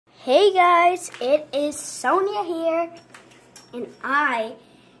Hey guys, it is Sonia here, and I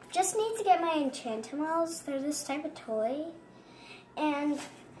just need to get my Enchantimals. They're this type of toy, and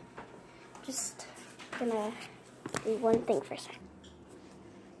just gonna do one thing for a second.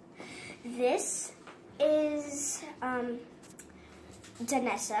 This is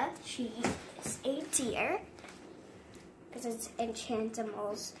Danessa. She is a deer, because it's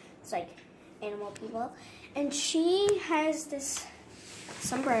Enchantimals. It's like animal people, and she has this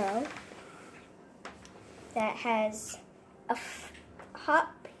sombrero that has a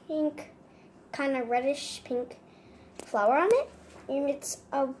hot pink, kind of reddish pink flower on it, and it's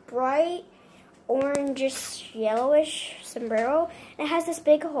a bright orangish yellowish sombrero. And it has this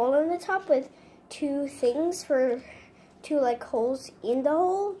big hole in the top with two like holes in the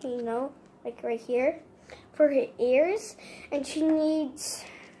hole, you know, like right here for her ears, and she needs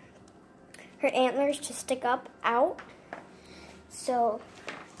her antlers to stick up out. So,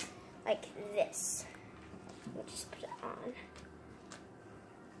 like this. Let me just put it on.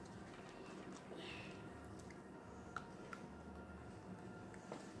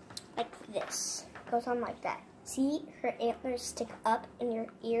 Like this. It goes on like that. See, her antlers stick up and your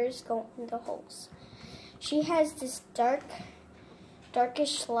ears go in the holes. She has this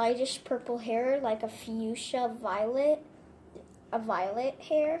darkish, lightish purple hair, like a fuchsia violet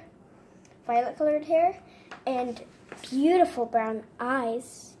colored hair, and beautiful brown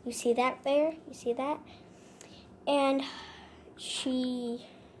eyes. You see that there? You see that? And she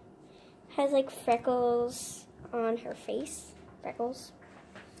has like freckles on her face. Freckles.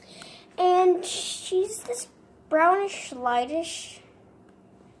 And she's this brownish, lightish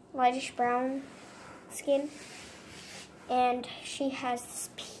brown skin. And she has this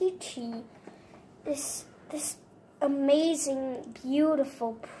peachy, this amazing,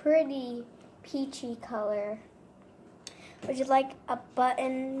 beautiful, pretty peachy color, which is like a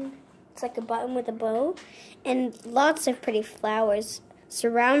button. It's like a button with a bow, and lots of pretty flowers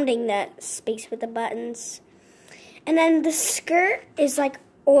surrounding that space with the buttons. And then the skirt is like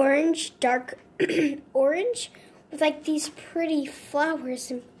orange, dark orange, with like these pretty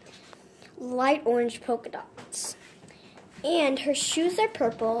flowers and light orange polka dots. And her shoes are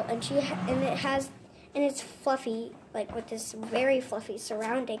purple, and it's fluffy, like with this very fluffy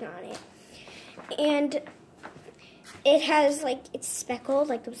surrounding on it. And it has like, it's speckled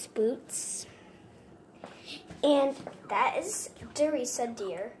like those boots. And that is Danessa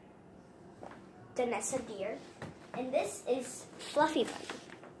deer. And this is Fluffy Bunny.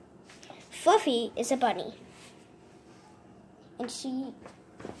 Fluffy is a bunny. And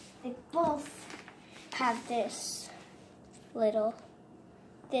they both have these little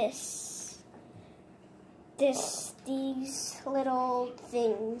things.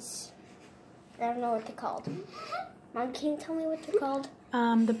 I don't know what they're called. Mom, can you tell me what they're called?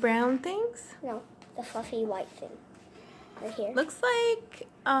 The brown things? No, the fluffy white thing. Right here. Looks like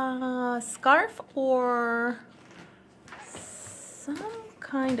a scarf or some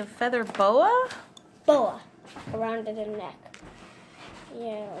kind of feather boa? Boa. Around the neck.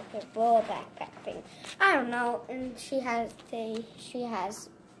 Yeah, like a boa backpack thing. I don't know. And she has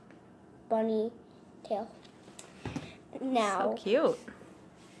bunny tail. Now. So cute.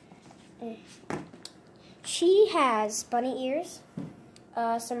 She has bunny ears,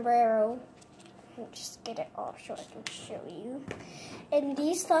 sombrero. I'll just get it off so I can show you. And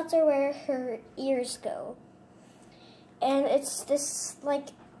these slots are where her ears go. And it's this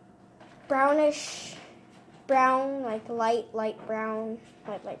like brownish brown, like light brown.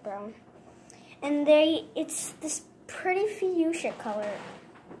 And it's this pretty fuchsia color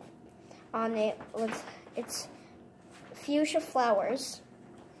on it. It's fuchsia flowers.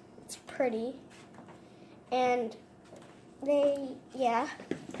 It's pretty. And and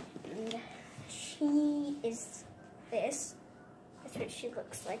she is this. That's what she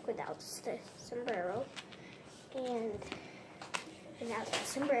looks like without the sombrero. And without the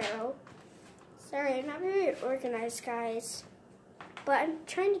sombrero. Sorry, I'm not very organized, guys. But I'm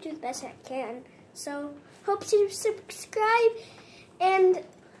trying to do the best I can. So, hope to subscribe and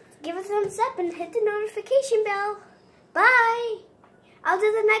give a thumbs up and hit the notification bell. Bye! I'll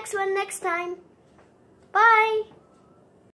do the next one next time. Bye!